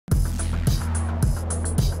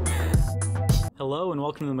Hello and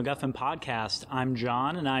welcome to the MacGuffin Podcast. I'm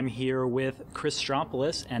John and I'm here with Chris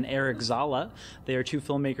Strompolos and Eric Zala. They are two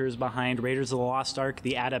filmmakers behind Raiders of the Lost Ark,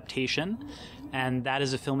 The Adaptation. And that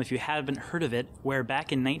is a film, if you haven't heard of it, where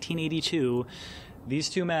back in 1982, these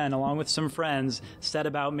two men, along with some friends, set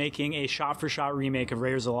about making a shot-for-shot remake of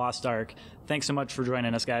Raiders of the Lost Ark. Thanks so much for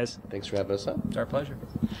joining us, guys. Thanks for having us on. It's our pleasure.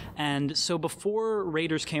 And so before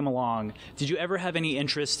Raiders came along, did you ever have any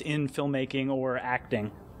interest in filmmaking or acting?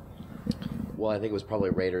 Well, I think it was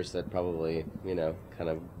probably Raiders that probably, kind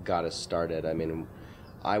of got us started. I mean,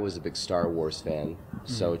 I was a big Star Wars fan,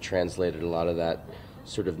 so translated a lot of that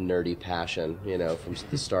sort of nerdy passion, from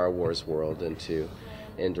the Star Wars world into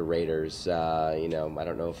Raiders. I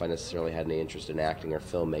don't know if I necessarily had any interest in acting or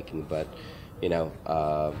filmmaking, but,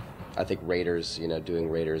 I think Raiders, doing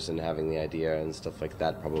Raiders and having the idea and stuff like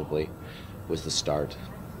that probably was the start.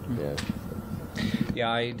 Yeah. Yeah,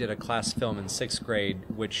 I did a class film in 6th grade,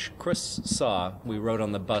 which Chris saw. We rode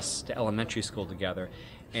on the bus to elementary school together,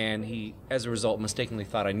 and he, as a result, mistakenly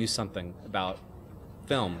thought I knew something about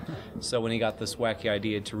film. So when he got this wacky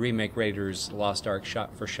idea to remake Raiders Lost Ark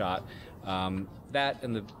shot for shot, that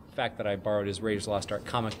and the fact that I borrowed his Raiders Lost Ark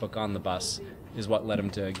comic book on the bus is what led him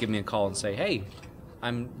to give me a call and say, "Hey,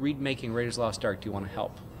 I'm remaking Raiders Lost Ark. Do you want to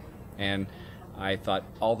help?" And I thought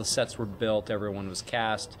all the sets were built, everyone was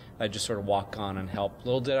cast, I'd just sort of walk on and help.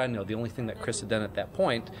 Little did I know, the only thing that Chris had done at that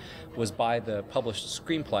point was buy the published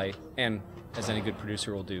screenplay and, as any good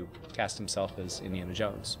producer will do, cast himself as Indiana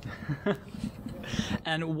Jones.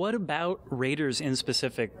 And what about Raiders in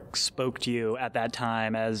specific spoke to you at that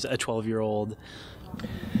time as a 12-year-old?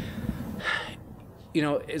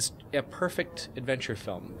 It's a perfect adventure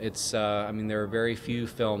film. It's, there are very few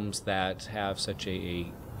films that have such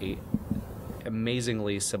a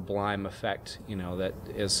amazingly sublime effect, that,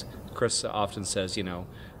 as Chris often says,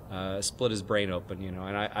 split his brain open, and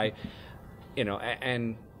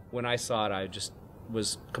and when I saw it, I just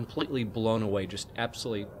was completely blown away, just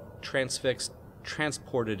absolutely transfixed,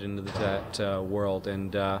 transported into that world,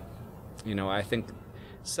 and, I think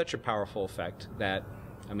such a powerful effect that,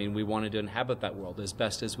 we wanted to inhabit that world as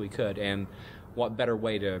best as we could, and what better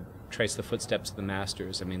way to trace the footsteps of the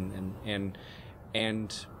masters, and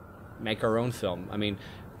make our own film.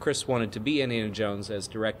 Chris wanted to be Indiana Jones as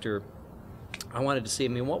director. I wanted to see,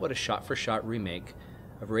 what would a shot-for-shot remake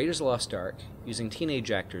of Raiders of the Lost Ark using teenage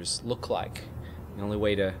actors look like? The only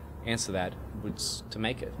way to answer that was to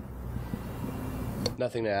make it.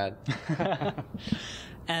 Nothing to add.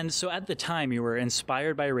 And so at the time, you were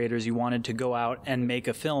inspired by Raiders, you wanted to go out and make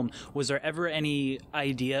a film. Was there ever any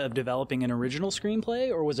idea of developing an original screenplay,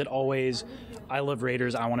 or was it always, I love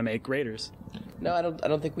Raiders, I want to make Raiders? No, I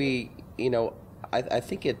don't think we, I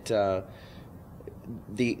think it, the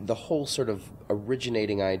whole sort of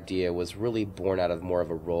originating idea was really born out of more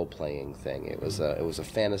of a role-playing thing. It was a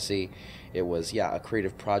fantasy. It was, a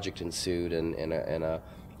creative project ensued and a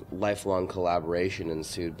lifelong collaboration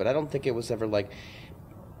ensued. But I don't think it was ever like,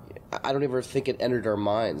 I don't ever think it entered our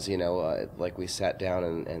minds, like we sat down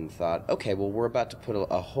and thought, okay, well, we're about to put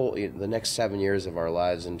a whole, the next 7 years of our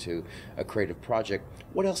lives into a creative project.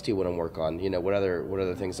 What else do you want to work on? What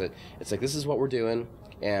other things that, it's like, this is what we're doing,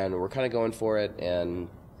 and we're kind of going for it, and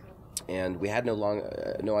we had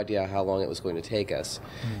no idea how long it was going to take us.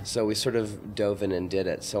 So we sort of dove in and did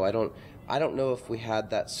it. So I don't know if we had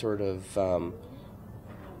that sort of,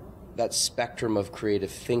 that spectrum of creative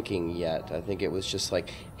thinking yet. I think it was just like,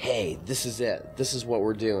 hey, this is it. This is what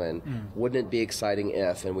we're doing. Wouldn't it be exciting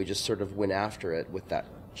if? And we just sort of went after it with that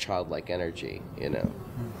childlike energy,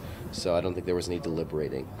 So I don't think there was any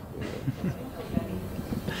deliberating.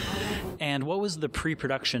 And what was the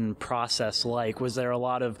pre-production process like? Was there a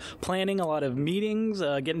lot of planning, a lot of meetings,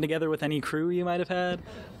 getting together with any crew you might have had?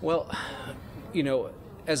 Well,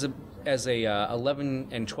 as a 11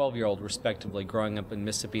 and 12-year-old, respectively, growing up in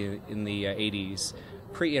Mississippi in the 80s,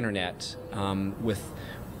 pre-internet,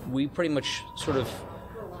 we pretty much sort of,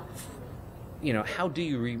 how do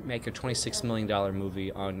you remake a $26 million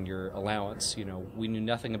movie on your allowance? We knew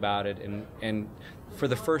nothing about it, and for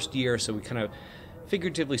the first year, so we kind of,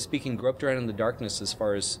 figuratively speaking, groped around in the darkness as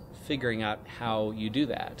far as figuring out how you do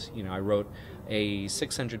that. I wrote a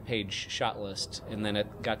 600-page shot list, and then it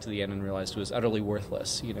got to the end and realized it was utterly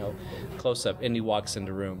worthless. Close up, Indy walks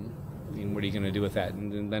into room. What are you going to do with that?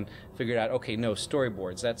 And then figured out, okay, no,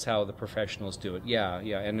 storyboards. That's how the professionals do it. Yeah,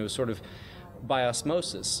 and it was sort of by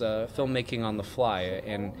osmosis, filmmaking on the fly,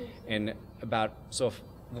 and about so.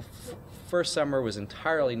 The first summer was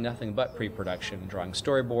entirely nothing but pre-production, drawing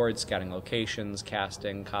storyboards, scouting locations,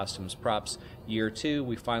 casting, costumes, props. Year 2,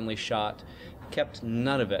 we finally shot, kept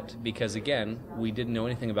none of it because, again, we didn't know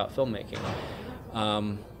anything about filmmaking.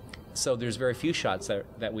 So there's very few shots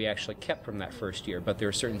that we actually kept from that first year, but there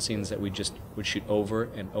are certain scenes that we just would shoot over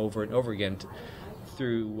and over and over again.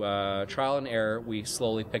 Through trial and error, we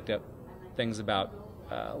slowly picked up things about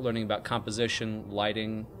learning about composition,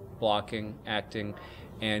 lighting, blocking, acting,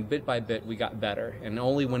 and bit by bit we got better. And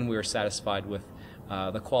only when we were satisfied with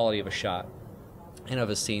the quality of a shot and of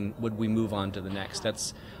a scene would we move on to the next.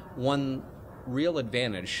 That's one real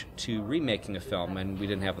advantage to remaking a film, and we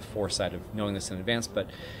didn't have the foresight of knowing this in advance, but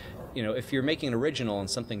if you're making an original and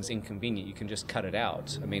something's inconvenient, you can just cut it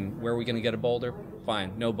out. I mean, where are we going to get a boulder?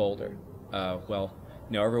 Fine, no boulder. No,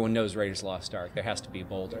 everyone knows Raiders of the Lost Ark. There has to be a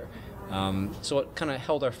boulder. So it kind of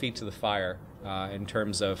held our feet to the fire in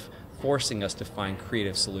terms of forcing us to find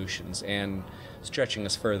creative solutions and stretching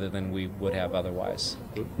us further than we would have otherwise.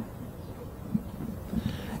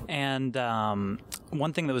 And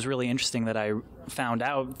one thing that was really interesting that I found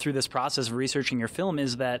out through this process of researching your film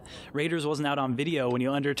is that Raiders wasn't out on video when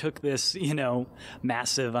you undertook this,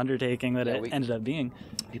 massive undertaking that it ended up being.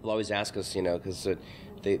 People always ask us, because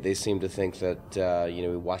they seem to think that,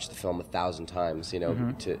 we watched the film 1,000 times,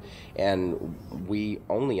 and we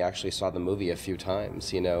only actually saw the movie a few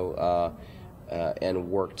times, and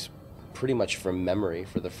worked pretty much from memory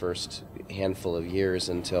for the first handful of years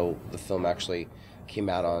until the film actually came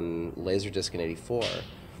out on Laserdisc in '84.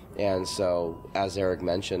 And so, as Eric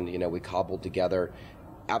mentioned, we cobbled together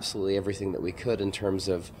absolutely everything that we could in terms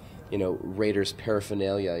of, Raiders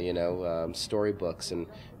paraphernalia, storybooks and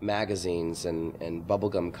magazines and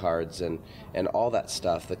bubblegum cards and all that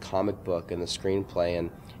stuff, the comic book and the screenplay,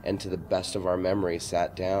 and to the best of our memory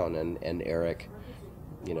sat down and Eric,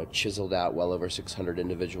 chiseled out well over 600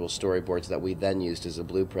 individual storyboards that we then used as a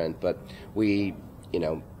blueprint. But we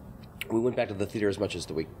went back to the theater as much as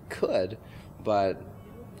we could, but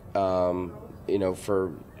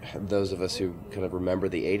for those of us who kind of remember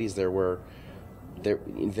the 80s,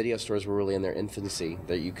 video stores were really in their infancy,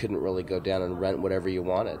 that you couldn't really go down and rent whatever you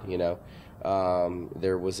wanted,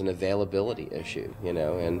 there was an availability issue,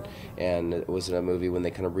 and it wasn't a movie when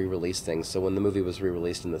they kind of re-released things. So when the movie was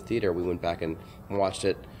re-released in the theater, we went back and watched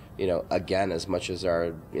it, again, as much as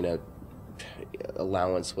our,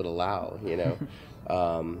 allowance would allow,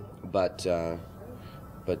 but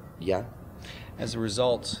yeah. As a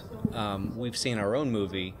result, we've seen our own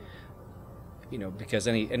movie, because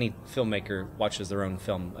any filmmaker watches their own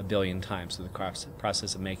film a billion times through the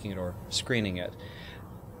process of making it or screening it.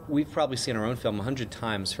 We've probably seen our own film 100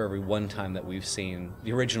 times for every one time that we've seen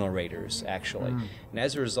the original Raiders, actually. And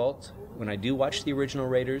as a result, when I do watch the original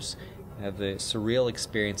Raiders, I have the surreal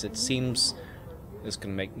experience. It seems, this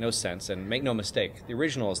can make no sense, and make no mistake, the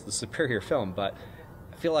original is the superior film, but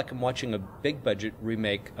I feel like I'm watching a big-budget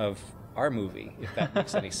remake of our movie, if that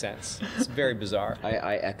makes any sense. It's very bizarre.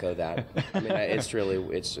 I echo that. I mean, it's really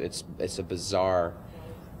it's a bizarre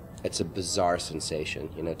sensation,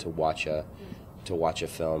 to watch a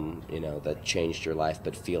film, that changed your life,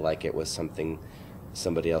 but feel like it was something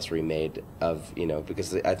somebody else remade of,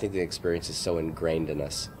 because I think the experience is so ingrained in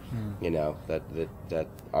us, that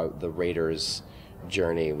the Raiders'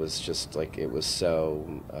 journey was just like, it was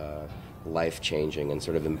so life-changing and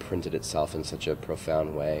sort of imprinted itself in such a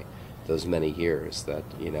profound way those many years that,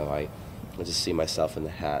 I just see myself in the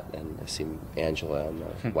hat, and I see Angela in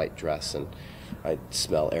the white dress, and I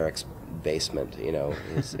smell Eric's basement, and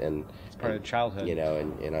it's part of childhood,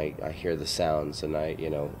 and I hear the sounds, and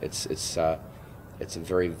it's a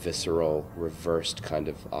very visceral, reversed kind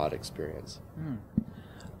of odd experience.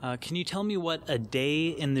 Can you tell me what a day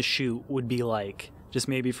in the shoot would be like? Just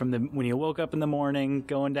maybe from when you woke up in the morning,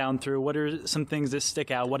 going down through, what are some things that stick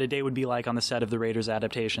out? What a day would be like on the set of the Raiders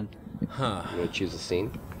adaptation? You want to choose a scene?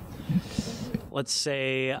 Let's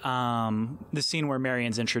say the scene where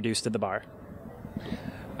Marion's introduced to the bar.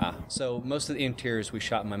 So most of the interiors we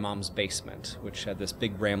shot in my mom's basement, which had this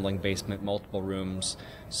big rambling basement, multiple rooms.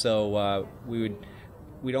 So we'd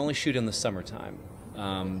only shoot in the summertime.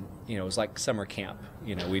 It was like summer camp.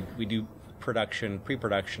 We do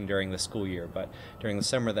pre-production during the school year, but during the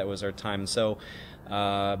summer that was our time. So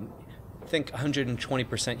I think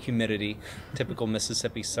 120% humidity, typical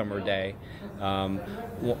Mississippi summer day.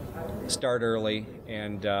 Start early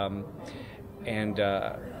and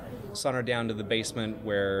saunter down to the basement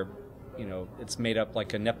where it's made up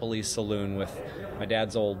like a Nepalese saloon with my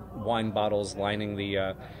dad's old wine bottles lining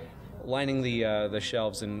the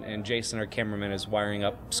shelves, and Jason, our cameraman, is wiring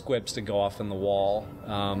up squibs to go off in the wall.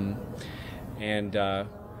 And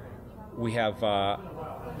we have, the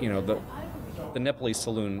Nepalese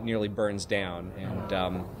saloon nearly burns down, and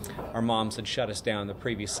our moms had shut us down the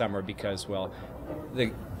previous summer because, well,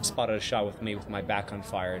 they spotted a shot with me with my back on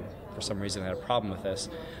fire. for some reason had a problem with this.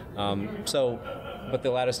 But they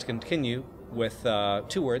allowed us to continue with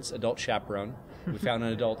 2 words, adult chaperone. We found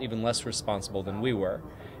an adult even less responsible than we were.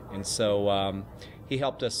 And so he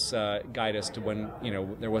helped us guide us to when,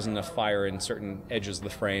 there wasn't enough fire in certain edges of the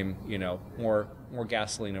frame, more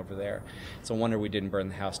gasoline over there. It's a wonder we didn't burn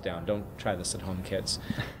the house down. Don't try this at home, kids.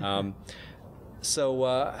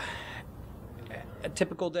 A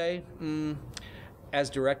typical day, as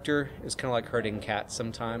director, is kind of like herding cats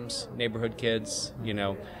sometimes. Neighborhood kids,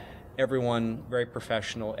 everyone very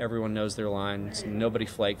professional. Everyone knows their lines. Nobody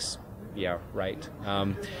flakes. Yeah, right.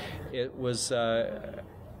 It was a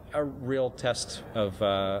real test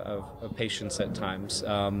of patience at times.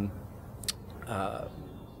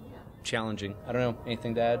 Challenging. I don't know.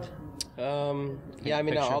 Anything to add?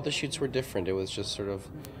 All the shoots were different. It was just sort of,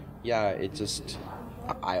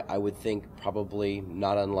 I would think probably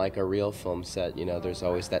not unlike a real film set. There's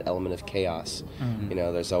always that element of chaos. Mm-hmm.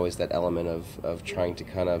 There's always that element of trying to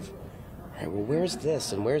kind of, all right, well, where's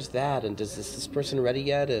this and where's that, and does this person ready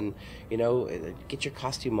yet, and get your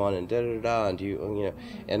costume on, and da da da, and do you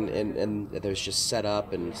and there's just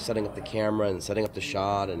setting up the camera and setting up the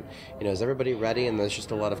shot, and is everybody ready? And there's just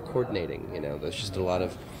a lot of coordinating. There's just a lot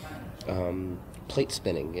of plate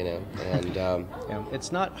spinning, and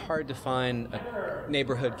it's not hard to find a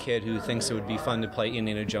neighborhood kid who thinks it would be fun to play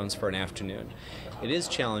Indiana Jones for an afternoon. It is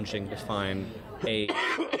challenging to find a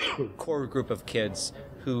core group of kids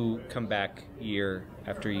who come back year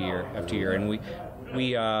after year after year, and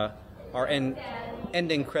we our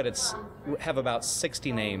ending credits have about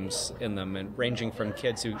 60 names in them, and ranging from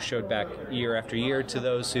kids who showed back year after year to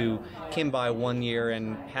those who came by 1 year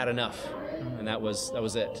and had enough, and that was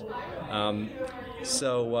it.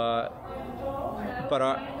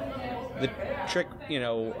 The trick,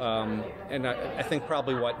 and I think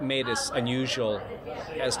probably what made us unusual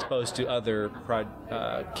as opposed to other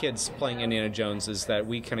kids playing Indiana Jones is that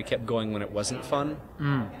we kind of kept going when it wasn't fun.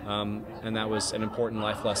 And that was an important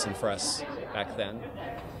life lesson for us back then.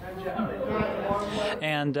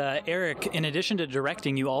 And Eric, in addition to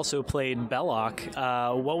directing, you also played Belloc.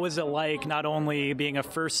 What was it like not only being a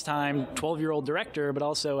first-time 12-year-old director, but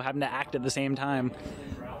also having to act at the same time?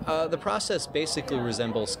 The process basically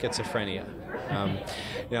resembles schizophrenia.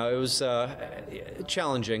 It was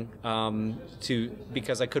challenging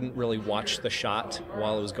because I couldn't really watch the shot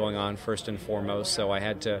while it was going on first and foremost, so I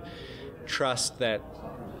had to trust that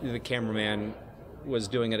the cameraman was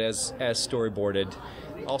doing it as storyboarded.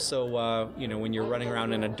 Also, when you're running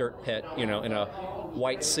around in a dirt pit, in a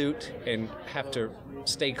white suit and have to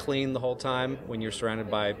stay clean the whole time when you're surrounded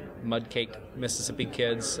by mud-caked Mississippi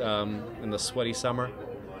kids in the sweaty summer,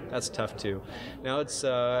 that's tough too. Now it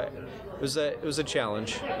was a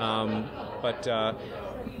challenge, but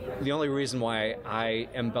the only reason why I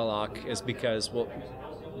am Belloc is because, well,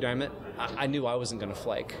 damn it, I knew I wasn't going to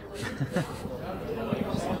flake.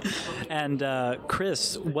 And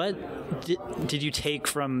Chris, what did you take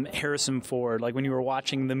from Harrison Ford? Like when you were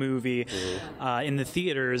watching the movie in the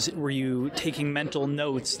theaters, were you taking mental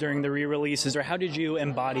notes during the re-releases, or how did you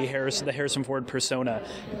embody the Harrison Ford persona?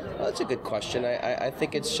 Well, that's a good question. I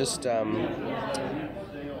think it's just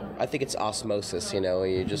I think it's osmosis. You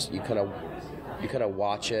kind of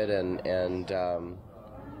watch it and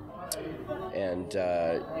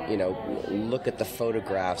look at the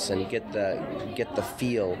photographs and get the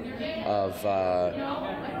feel of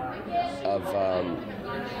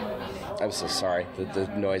I'm so sorry, the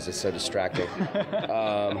noise is so distracting.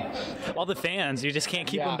 All the fans, you just can't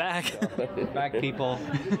keep them back. Back, people.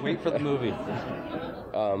 Wait for the movie.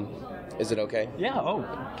 Is it okay? Yeah,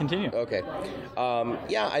 continue. Okay.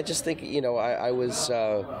 I just think, I was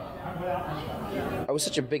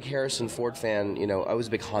such a big Harrison Ford fan, I was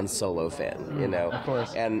a big Han Solo fan, Of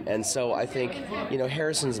course. And so I think,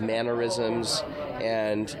 Harrison's mannerisms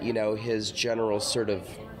and, his general sort of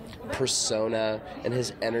persona and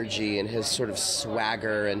his energy and his sort of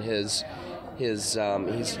swagger and he's just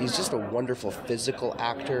a wonderful physical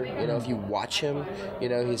actor. If you watch him,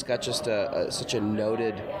 he's got just such a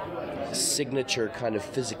noted signature kind of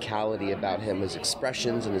physicality about him, his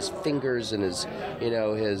expressions and his fingers and his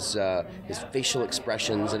facial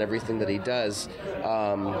expressions and everything that he does.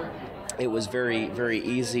 It was very, very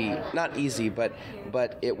easy, not easy, but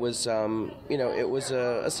it was, it was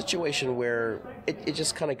a situation where it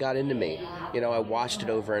just kind of got into me. I watched it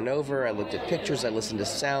over and over. I looked at pictures. I listened to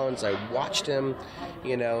sounds. I watched him,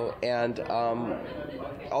 and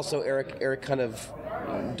also Eric kind of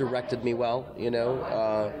directed me well,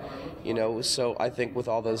 so I think with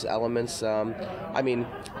all those elements,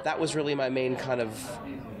 that was really my main kind of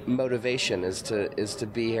motivation is to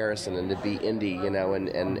be Harrison and to be Indy,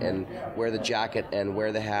 and wear the jacket and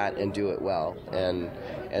wear the hat and do it well, and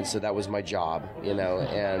so that was my job, and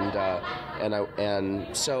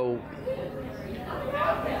so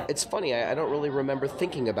it's funny, I don't really remember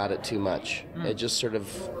thinking about it too much. It just sort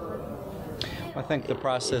of. I think the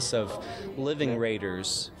process of living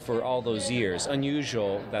Raiders for all those years,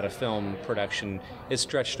 unusual that a film production is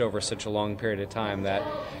stretched over such a long period of time, that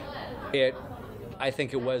I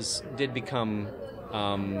think it did become,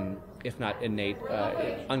 if not innate,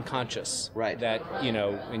 unconscious. Right. That,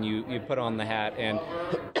 when you put on the hat and,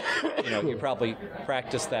 you probably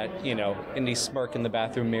practiced that, Indy smirk in the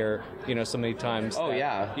bathroom mirror, so many times. Oh, that,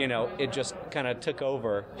 yeah. It just kind of took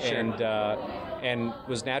over. Sure. And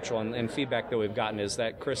was natural. And feedback that we've gotten is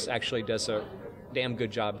that Chris actually does a damn good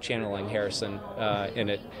job channeling Harrison in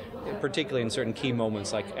it, particularly in certain key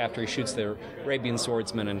moments, like after he shoots the Arabian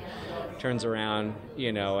swordsman and turns around,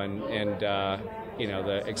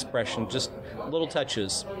 the expression, just little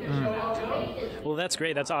touches. Well, that's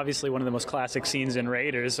great. That's obviously one of the most classic scenes in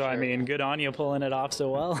Raiders, so, I mean, good on you pulling it off so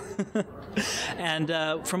well. And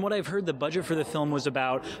from what I've heard, the budget for the film was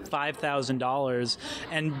about $5,000.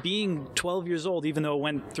 And being 12 years old, even though it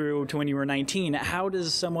went through to when you were 19, how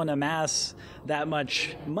does someone amass that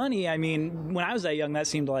much money? I mean, when I was that young, that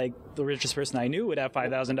seemed like the richest person I knew would have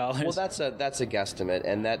 $5,000. Well, that's a guesstimate,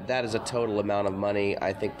 and that is a total amount of money.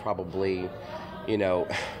 I think probably,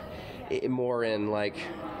 more in like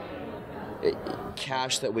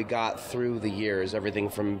cash that we got through the years, everything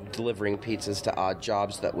from delivering pizzas to odd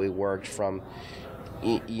jobs that we worked, from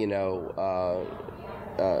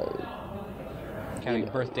counting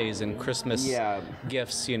birthdays and Christmas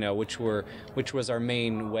gifts, which was our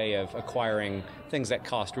main way of acquiring things that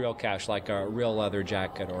cost real cash, like a real leather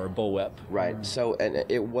jacket or a bullwhip. Right. So, and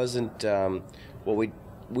it wasn't.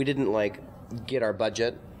 We didn't like get our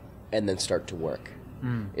budget and then start to work.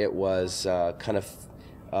 It was kind of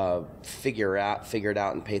figured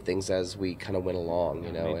out and pay things as we kind of went along,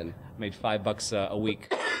 and made $5 a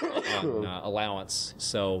week on allowance,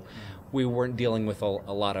 so we weren't dealing with a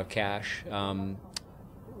lot of cash.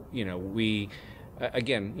 We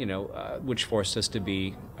which forced us to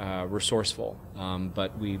be resourceful,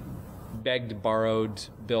 but we begged, borrowed,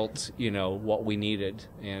 built, what we needed,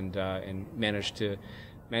 and managed to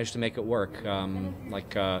make it work.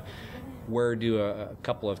 Where do a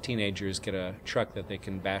couple of teenagers get a truck that they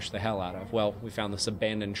can bash the hell out of? Well, we found this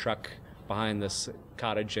abandoned truck behind this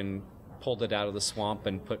cottage and pulled it out of the swamp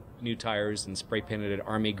and put new tires and spray painted it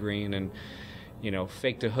army green and,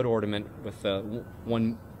 faked a hood ornament with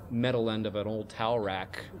one metal end of an old towel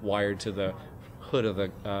rack wired to the hood of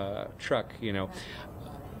the truck.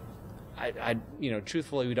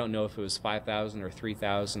 Truthfully, we don't know if it was 5,000 or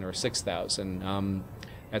 3,000 or 6,000.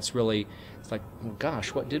 That's really, it's like, well,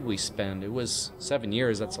 gosh, what did we spend? It was 7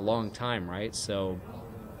 years. That's a long time, right? So,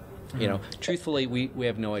 truthfully, we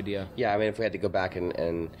have no idea. Yeah, I mean, if we had to go back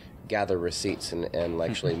and gather receipts and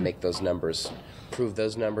actually make those numbers, prove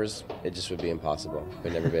those numbers, it just would be impossible.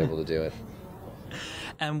 We'd never be able to do it.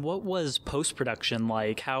 And what was post-production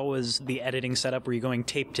like? How was the editing set up? Were you going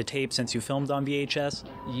tape to tape since you filmed on VHS?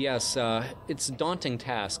 Yes, it's a daunting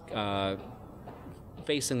task,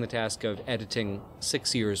 facing the task of editing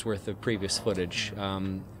 6 years worth of previous footage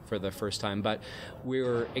for the first time. But we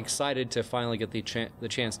were excited to finally get the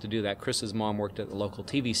chance to do that. Chris's mom worked at the local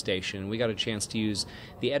TV station. We got a chance to use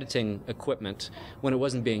the editing equipment when it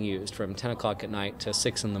wasn't being used, from 10 o'clock at night to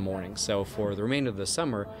 6 in the morning. So for the remainder of the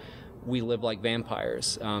summer, we lived like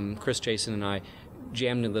vampires. Chris, Jason, and I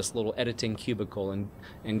jammed in this little editing cubicle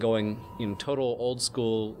and going total old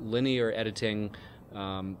school linear editing,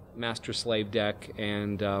 master-slave deck,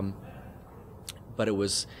 and but it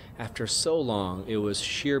was, after so long, it was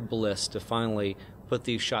sheer bliss to finally put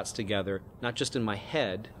these shots together, not just in my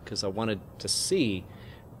head, because I wanted to see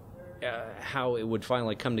how it would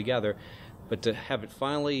finally come together, but to have it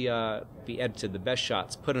finally be edited, the best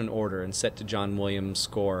shots, put in order, and set to John Williams'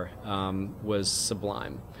 score was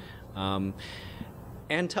sublime. And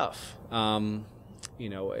tough.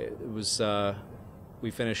 It was,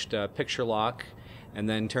 we finished Picture Lock, and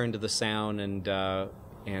then turned to the sound, and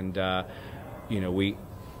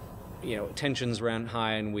tensions ran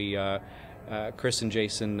high, and we, Chris and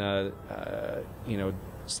Jason,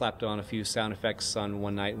 slapped on a few sound effects on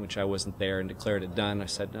one night in which I wasn't there and declared it done. I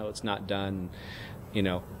said, no, it's not done.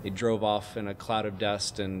 It drove off in a cloud of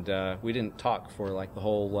dust, and we didn't talk for like the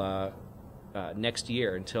whole next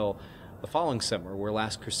year until the following summer, where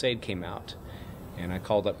Last Crusade came out. And I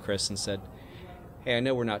called up Chris and said, hey, I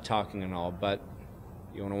know we're not talking and all, but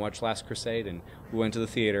you want to watch Last Crusade? And we went to the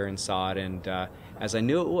theater and saw it, and as I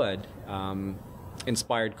knew it would,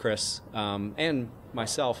 inspired Chris and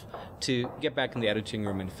myself to get back in the editing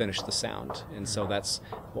room and finish the sound. And so that's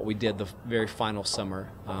what we did the very final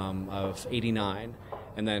summer of '89.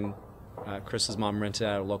 And then Chris's mom rented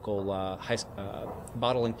out a local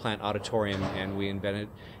bottling plant auditorium, and we invited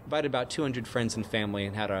about 200 friends and family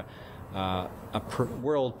and had a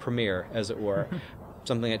world premiere, as it were.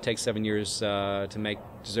 Something that takes 7 years to make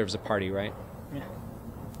deserves a party, right? Yeah.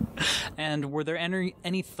 And were there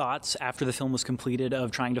any thoughts after the film was completed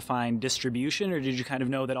of trying to find distribution, or did you kind of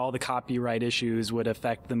know that all the copyright issues would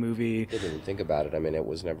affect the movie? I didn't even think about it. I mean, it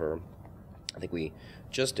was never... I think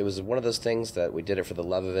it was one of those things that we did it for the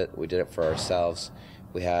love of it. We did it for ourselves.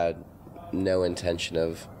 We had no intention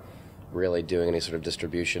of really doing any sort of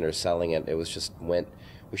distribution or selling it. It was just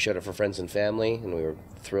we showed it for friends and family, and we were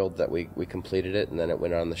thrilled that we completed it, and then it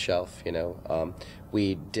went on the shelf,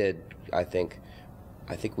 We did, I think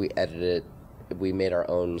we edited it. We made our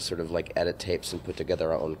own sort of like edit tapes and put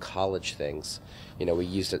together our own college things. We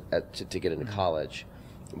used it to get into college,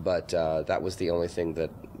 but that was the only thing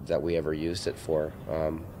that we ever used it for.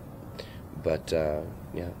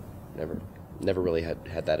 Never really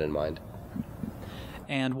had that in mind.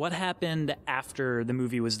 And what happened after the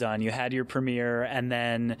movie was done? You had your premiere and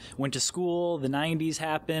then went to school. The 90s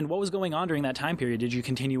happened. What was going on during that time period? Did you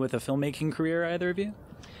continue with a filmmaking career, either of you?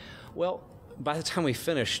 Well, by the time we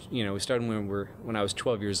finished, we started when I was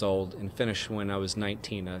 12 years old and finished when I was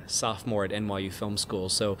 19, a sophomore at NYU Film School.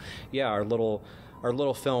 So, yeah, our little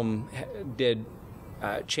film did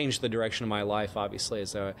change the direction of my life, obviously,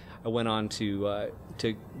 as I went on to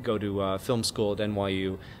go to film school at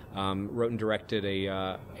NYU. Wrote and directed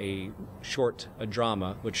a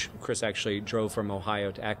drama, which Chris actually drove from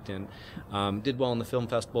Ohio to act in. Did well in the film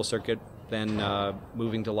festival circuit, then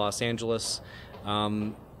moving to Los Angeles.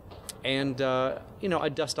 I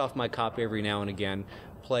dust off my copy every now and again.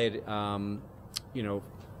 Played,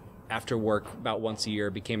 after work about once a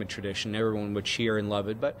year. Became a tradition. Everyone would cheer and love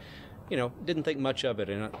it, but didn't think much of it,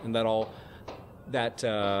 and that all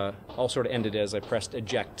sort of ended as I pressed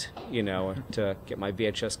eject, to get my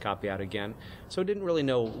VHS copy out again. So I didn't really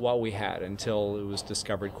know what we had until it was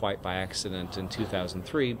discovered quite by accident in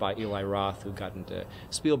 2003 by Eli Roth, who got into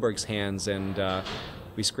Spielberg's hands, and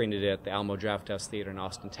we screened it at the Alamo Drafthouse Theater in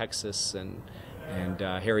Austin, Texas, and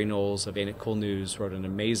Harry Knowles of Ain't It Cool News wrote an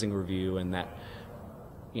amazing review, and that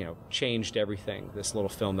changed everything. This little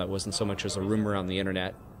film that wasn't so much as a rumor on the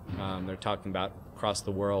internet. They're talking about across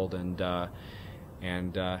the world, and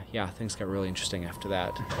things got really interesting after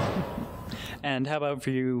that. And how about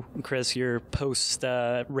for you, Chris, your post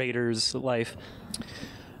Raiders life?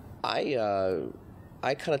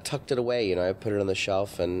 I kind of tucked it away. I put it on the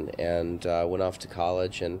shelf and went off to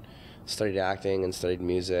college and studied acting and studied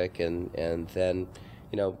music, and then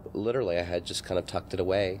literally I had just kind of tucked it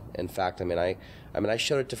away. In fact, I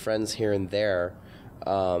showed it to friends here and there,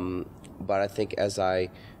 but I think as I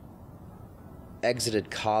exited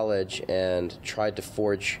college and tried to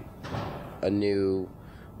forge a new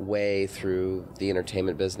way through the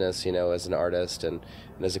entertainment business, as an artist and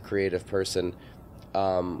as a creative person,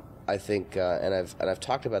 I think, and I've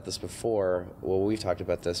talked about this before. Well, we've talked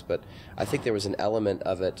about this, but I think there was an element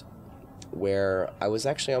of it where I was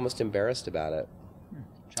actually almost embarrassed about it.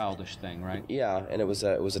 Childish thing, right? Yeah, and it was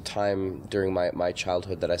a time during my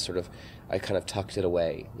childhood that I kind of tucked it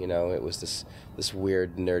away. It was this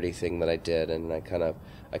weird nerdy thing that I did, and I kind of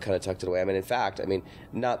tucked it away. In fact,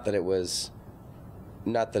 not that it was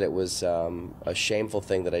a shameful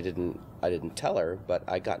thing that I didn't tell her, but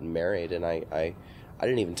I got married, and I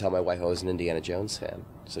didn't even tell my wife I was an Indiana Jones fan,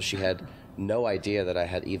 so she had no idea that I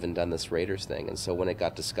had even done this Raiders thing. And so when it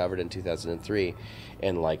got discovered in 2003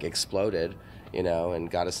 and exploded, and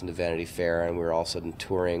got us into Vanity Fair, and we were all of a sudden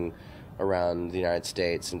touring around the United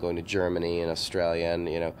States and going to Germany and Australia, and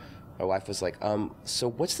my wife was like, so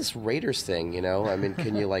what's this Raiders thing?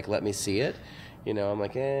 Can you let me see it? I'm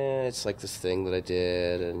like, it's this thing that I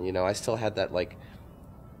did, and I still had that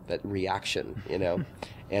that reaction,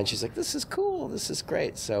 and she's like, this is cool, this is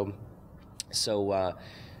great. So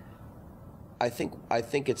I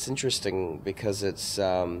think it's interesting because it's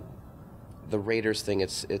the Raiders thing.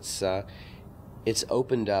 It's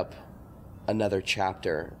opened up another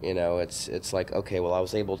chapter. It's like, okay, well, I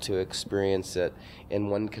was able to experience it in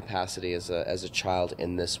one capacity as a child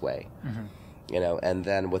in this way. Mm-hmm. And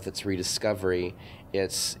then with its rediscovery,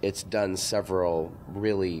 it's done several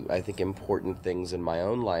really, I think, important things in my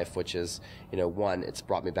own life, which is, one, it's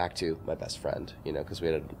brought me back to my best friend, because we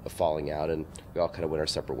had a falling out and we all kind of went our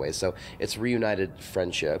separate ways. So it's reunited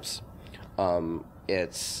friendships.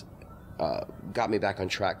 It's got me back on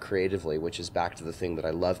track creatively, which is back to the thing that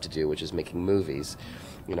I love to do, which is making movies.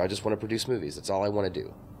 You know, I just want to produce movies. That's all I want to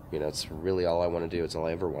do. You know, it's really all I want to do. It's all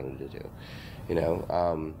I ever wanted to do. You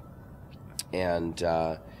know,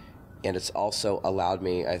 and it's also allowed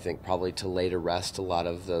me, I think, probably to lay to rest a lot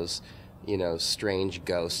of those, you know, strange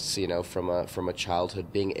ghosts, you know, from a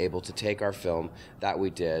childhood, being able to take our film that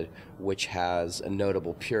we did, which has a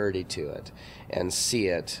notable purity to it, and see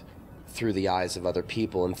it through the eyes of other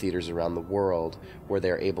people in theaters around the world, where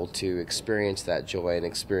they're able to experience that joy and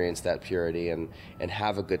experience that purity and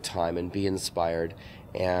have a good time and be inspired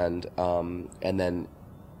and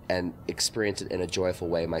experience it in a joyful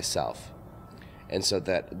way myself. And so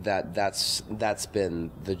that's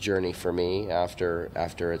been the journey for me after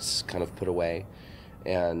it's kind of put away,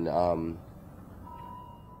 and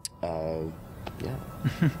yeah.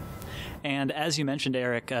 And as you mentioned,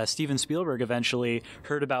 Eric, Steven Spielberg eventually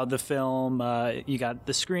heard about the film. You got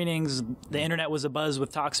the screenings. The internet was abuzz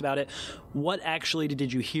with talks about it. What actually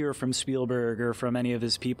did you hear from Spielberg or from any of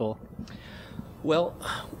his people? Well,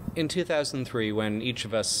 in 2003, when each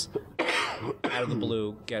of us, out of the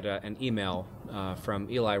blue, get an email from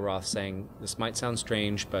Eli Roth saying, "This might sound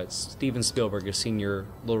strange, but Steven Spielberg has seen your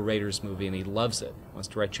Little Raiders movie and he loves it, wants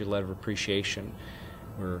to write you a letter of appreciation."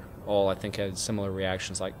 We're all, I think, had similar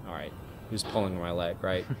reactions, like, all right, who's pulling my leg,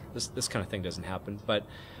 right? This kind of thing doesn't happen. But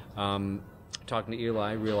talking to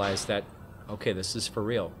Eli, I realized that, okay, this is for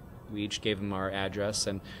real. We each gave him our address,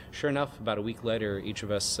 and sure enough, about a week later, each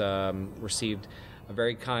of us received a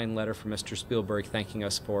very kind letter from Mr. Spielberg thanking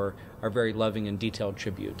us for our very loving and detailed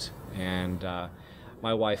tribute. And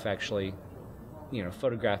my wife actually, you know,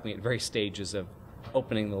 photographed me at various stages of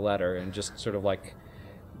opening the letter and just sort of like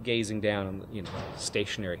gazing down on, you know,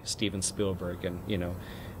 stationary Steven Spielberg and, you know,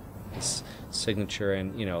 his signature,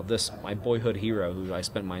 and, you know, this, my boyhood hero who I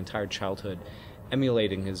spent my entire childhood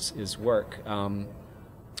emulating his work. Wow,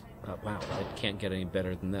 it can't get any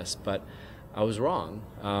better than this. But I was wrong.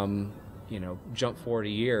 You know, jump forward a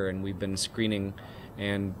year, and we've been screening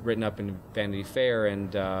and written up in Vanity Fair,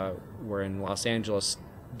 and we're in Los Angeles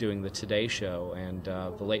doing the Today Show and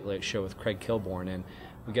the Late Late Show with Craig Kilborn, and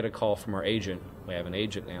we get a call from our agent. We have an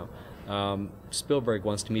agent now. Spielberg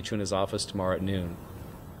wants to meet you in his office tomorrow at noon.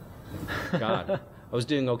 God, I was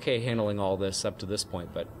doing okay handling all this up to this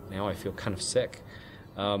point, but now I feel kind of sick.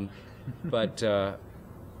 But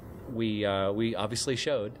we obviously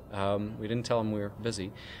showed. We didn't tell him we were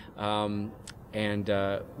busy. And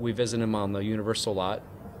we visited him on the Universal lot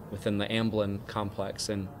within the Amblin complex,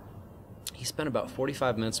 and he spent about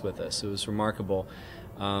 45 minutes with us. It was remarkable.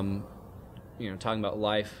 You know, talking about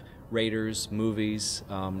life, Raiders, movies,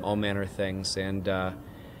 all manner of things. And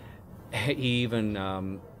he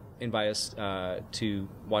even invited us to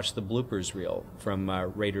watch the bloopers reel from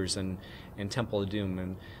Raiders and Temple of Doom.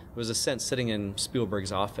 And there was a sense sitting in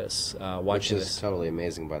Spielberg's office watching this. Which is totally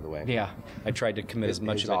amazing, by the way. Yeah, I tried to commit as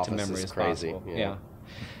much of it to memory as crazy. possible. Yeah.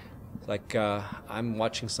 It's like I'm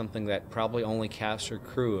watching something that probably only cast or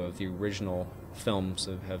crew of the original films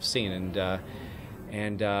have seen,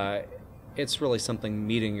 and it's really something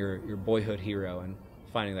meeting your boyhood hero and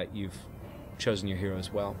finding that you've chosen your hero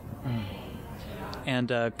as well.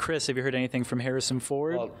 And Chris, have you heard anything from Harrison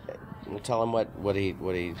Ford? Well, tell him what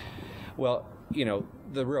he. Well, you know,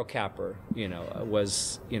 the real capper, you know,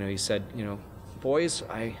 was, you know, he said, you know, boys,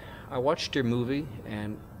 I watched your movie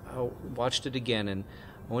and I watched it again, and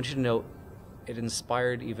I want you to know it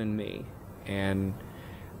inspired even me. And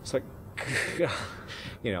it's like,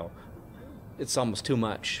 you know, it's almost too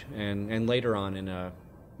much. And later on in a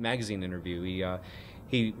magazine interview,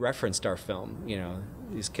 he referenced our film, you know,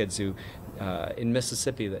 these kids who in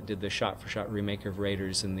Mississippi that did the shot-for-shot remake of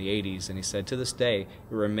Raiders in the 80s, and he said, to this day, it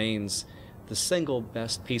remains the single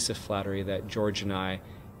best piece of flattery that George and I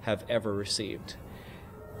have ever received.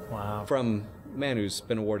 Wow. From a man who's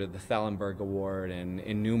been awarded the Thallenberg Award and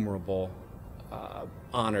innumerable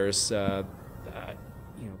honors, you know,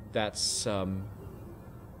 that's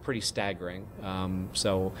pretty staggering.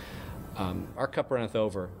 So our cup runneth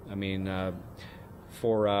over. I mean,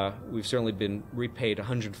 we've certainly been repaid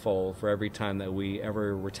 100-fold for every time that we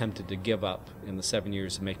ever were tempted to give up in the 7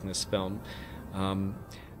 years of making this film.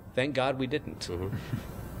 Thank God we didn't. Mm-hmm.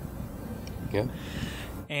 Yeah.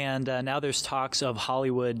 And now there's talks of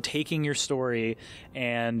Hollywood taking your story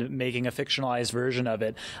and making a fictionalized version of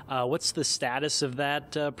it. What's the status of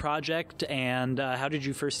that project, and how did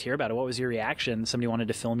you first hear about it? What was your reaction? Somebody wanted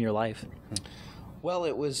to film your life. Well,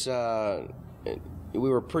 it was. We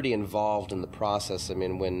were pretty involved in the process. I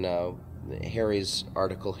mean, when Harry's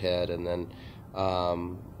article hit, and then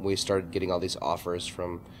we started getting all these offers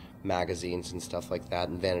from magazines and stuff like that,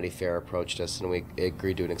 and Vanity Fair approached us, and we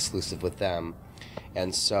agreed to an exclusive with them.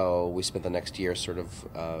 And so we spent the next year sort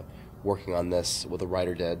of working on this. Well, the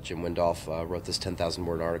writer did. Jim Windolf wrote this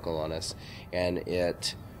 10,000-word article on us, and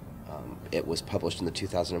it was published in the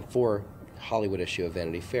 2004 Hollywood issue of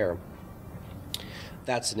Vanity Fair.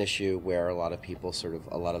 That's an issue where a lot of people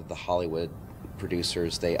a lot of the Hollywood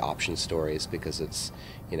producers, they option stories because it's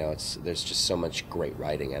there's just so much great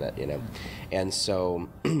writing in it, And so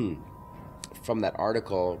from that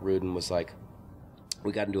article, Rudin was like,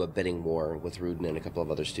 we got into a bidding war with Rudin and a couple of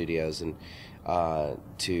other studios, and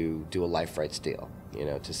to do a life rights deal,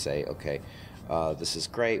 to say, okay, this is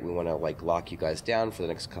great. We want to lock you guys down for the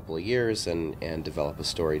next couple of years and develop a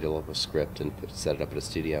story, develop a script, and set it up at a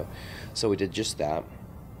studio. So we did just that.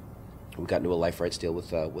 We got into a life rights deal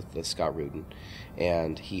with Scott Rudin,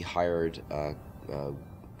 and he hired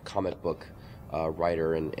comic book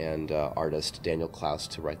writer and artist Daniel Klaus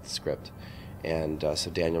to write the script. And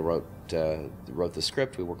so Daniel wrote the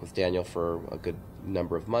script. We worked with Daniel for a good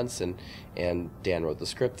number of months, and Dan wrote the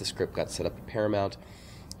script. The script got set up at Paramount.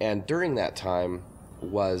 And during that time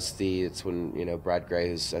it's when Brad Gray,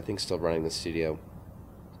 who's I think still running the studio,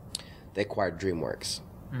 they acquired DreamWorks.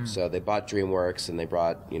 So they bought DreamWorks, and they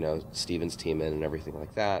brought Steven's team in and everything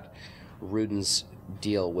like that. Rudin's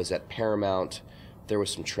deal was at Paramount. There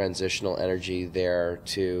was some transitional energy there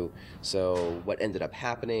too. So what ended up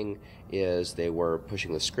happening is they were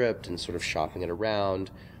pushing the script and sort of shopping it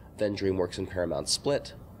around. Then DreamWorks and Paramount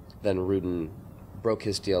split. Then Rudin broke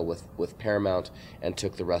his deal with Paramount and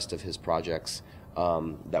took the rest of his projects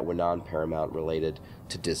that were non-Paramount related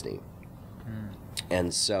to Disney.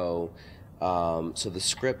 And so the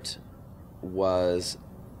script was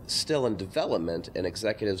still in development, and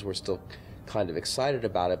executives were still kind of excited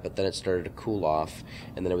about it, but then it started to cool off,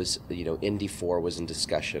 and then it was, Indy 4 was in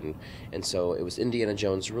discussion, and so it was Indiana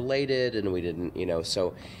Jones related, and we didn't,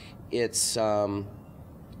 so it's, the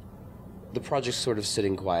project's sort of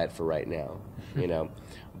sitting quiet for right now,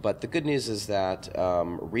 But the good news is that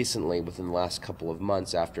recently, within the last couple of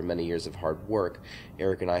months, after many years of hard work,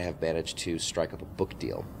 Eric and I have managed to strike up a book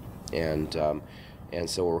deal. And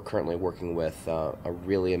so we're currently working with a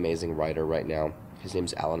really amazing writer right now. His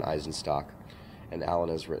name's Alan Eisenstock, and Alan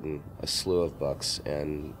has written a slew of books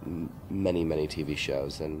and many, many TV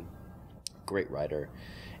shows, and great writer.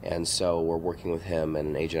 And so we're working with him and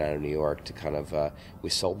an agent out of New York to kind of, we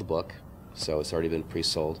sold the book, so it's already been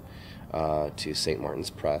pre-sold to St.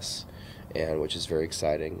 Martin's Press, and which is very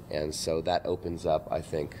exciting. And so that opens up, I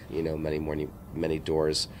think, many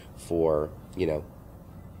doors for,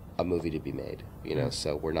 a movie to be made,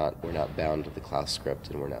 so we're not bound to the Klaus script,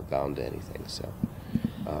 and we're not bound to anything, so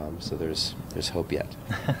there's hope yet.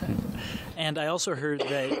 And I also heard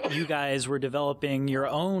that you guys were developing your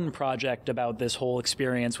own project about this whole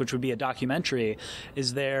experience, which would be a documentary.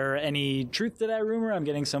 Is there any truth to that rumor? I'm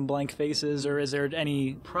getting some blank faces, or is there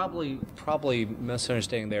any... Probably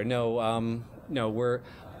misunderstanding there. No,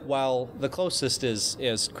 while the closest is,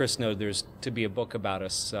 as Chris noted, there's to be a book about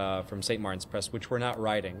us from St. Martin's Press, which we're not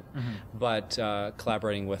writing, but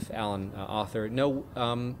collaborating with Alan, author. No,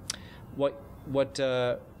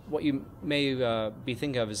 what you may be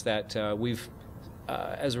thinking of is that we've,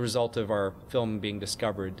 as a result of our film being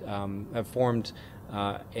discovered, have formed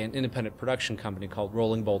an independent production company called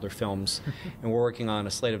Rolling Boulder Films, and we're working on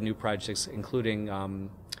a slate of new projects, including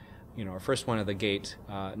our first one at the gate,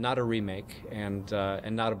 not a remake, and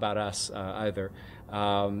not about us either,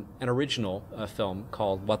 an original film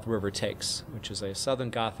called What the River Takes, which is a Southern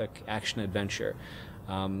Gothic action-adventure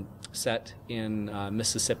set in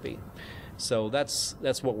Mississippi. So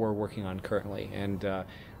that's what we're working on currently, and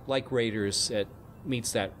like Raiders, it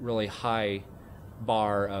meets that really high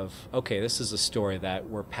bar of, okay, this is a story that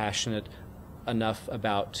we're passionate enough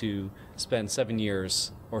about to spend 7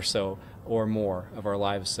 years or so or more of our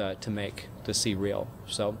lives to see real.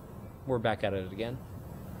 So we're back at it again.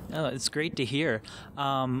 Oh, it's great to hear.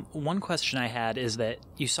 One question I had is that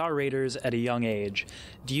you saw Raiders at a young age.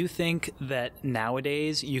 Do you think that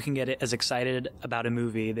nowadays you can get as excited about a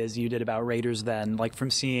movie as you did about Raiders then, like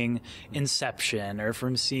from seeing Inception or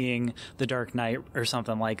from seeing The Dark Knight or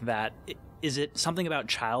something like that? Is it something about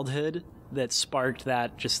childhood that sparked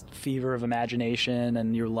that just fever of imagination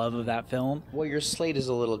and your love of that film? Well, your slate is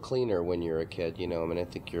a little cleaner when you're a kid, I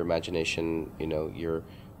think your imagination, you're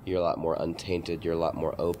a lot more untainted, you're a lot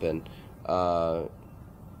more open, and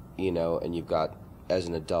you've got, as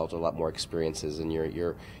an adult, a lot more experiences, and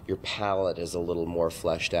your palette is a little more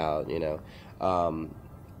fleshed out,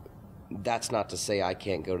 That's not to say I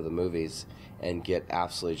can't go to the movies and get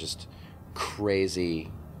absolutely just crazy,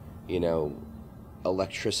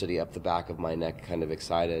 electricity up the back of my neck, kind of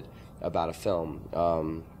excited. about a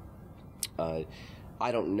film.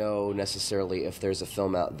 I don't know necessarily if there's a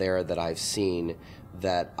film out there that I've seen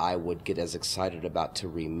that I would get as excited about to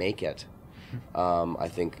remake it. I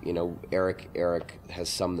think, Eric has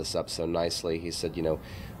summed this up so nicely. He said,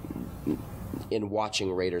 in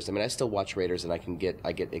watching Raiders, I mean, I still watch Raiders and I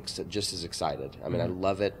get just as excited. I mean, I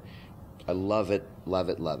love it. I love it.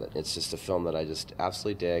 It's just a film that I just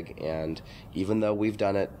absolutely dig. And even though we've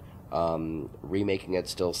done it, remaking it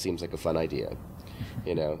still seems like a fun idea.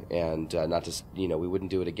 And not just, we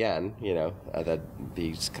wouldn't do it again, that'd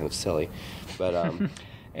be just kind of silly. But,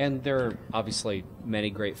 and there are obviously many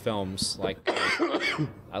great films, like,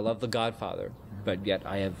 I love The Godfather, but yet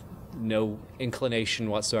I have no inclination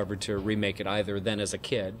whatsoever to remake it either then as a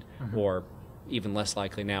kid, or even less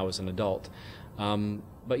likely now as an adult.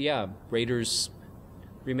 But yeah, Raiders,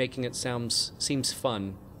 remaking it seems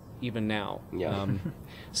fun even now. Yeah.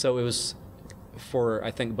 So it was, for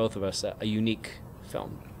I think both of us, a unique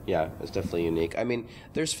film. Yeah, it's definitely unique. I mean,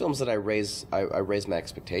 there's films that I raise my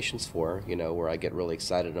expectations for, where I get really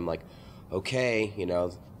excited. I'm like, okay,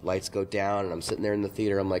 lights go down, and I'm sitting there in the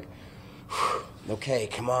theater. I'm like, okay,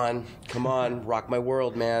 come on, rock my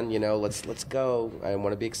world, man. Let's go. I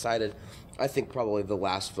want to be excited. I think probably the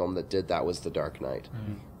last film that did that was The Dark Knight.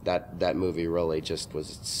 That movie really just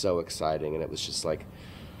was so exciting, and it was just like,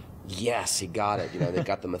 yes, he got it. They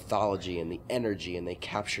got the mythology and the energy, and they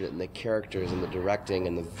captured it in the characters and the directing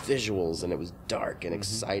and the visuals, and it was dark and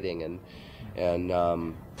exciting and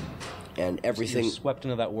everything. So you're swept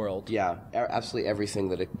into that world. Yeah, absolutely everything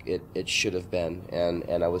that it should have been,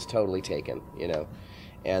 and I was totally taken.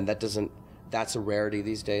 And that's a rarity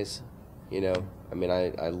these days. I mean,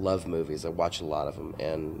 I love movies. I watch a lot of them,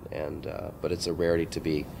 but it's a rarity to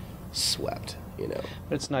be swept. But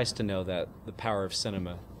it's nice to know that the power of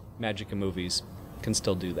cinema, magic of movies, can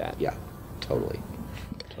still do that. Yeah, totally.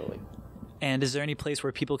 And is there any place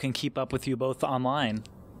where people can keep up with you both online?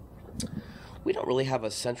 We don't really have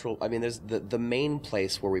a central. I mean, there's the main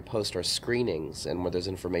place where we post our screenings and where there's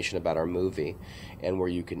information about our movie, and where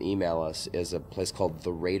you can email us, is a place called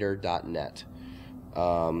theraider.net.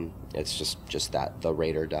 It's just that,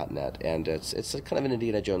 theraider.net, and it's a kind of an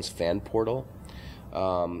Indiana Jones fan portal,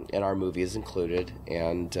 and our movie is included,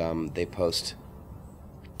 and they post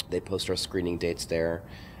our screening dates there,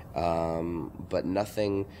 but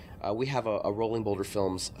nothing. We have a Rolling Boulder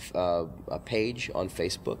Films a page on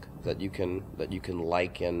Facebook that you can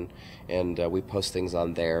like, and we post things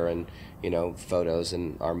on there, and photos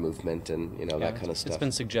and our movement and that kind of stuff. It's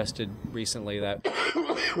been suggested recently that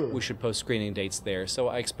we should post screening dates there, so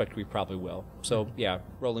I expect we probably will. So yeah,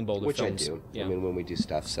 Rolling Boulder Films. Which I do. Yeah. I mean, when we do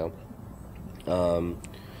stuff, so.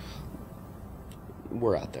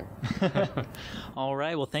 We're out there. All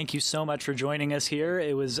right. Well, thank you so much for joining us here.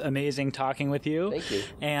 It was amazing talking with you. Thank you.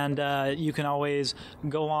 And you can always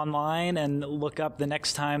go online and look up the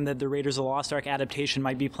next time that the Raiders of the Lost Ark adaptation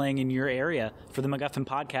might be playing in your area. For the MacGuffin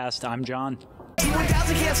Podcast, I'm John.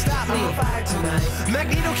 T-1000 can't stop me. I'm on fire tonight.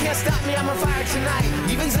 Magneto can't stop me. I'm on fire tonight.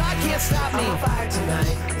 Even Zod can't stop me. I'm on fire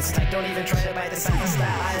tonight. It's like, don't even try to bite the side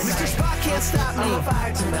style. Mr. Spock can't stop me. I'm on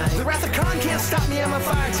fire tonight. The Wrath of Khan can't stop me. I'm on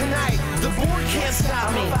fire tonight. The Borg can't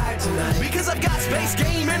stop me. I'm on fire tonight. Because I've got space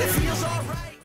game and it feels alright.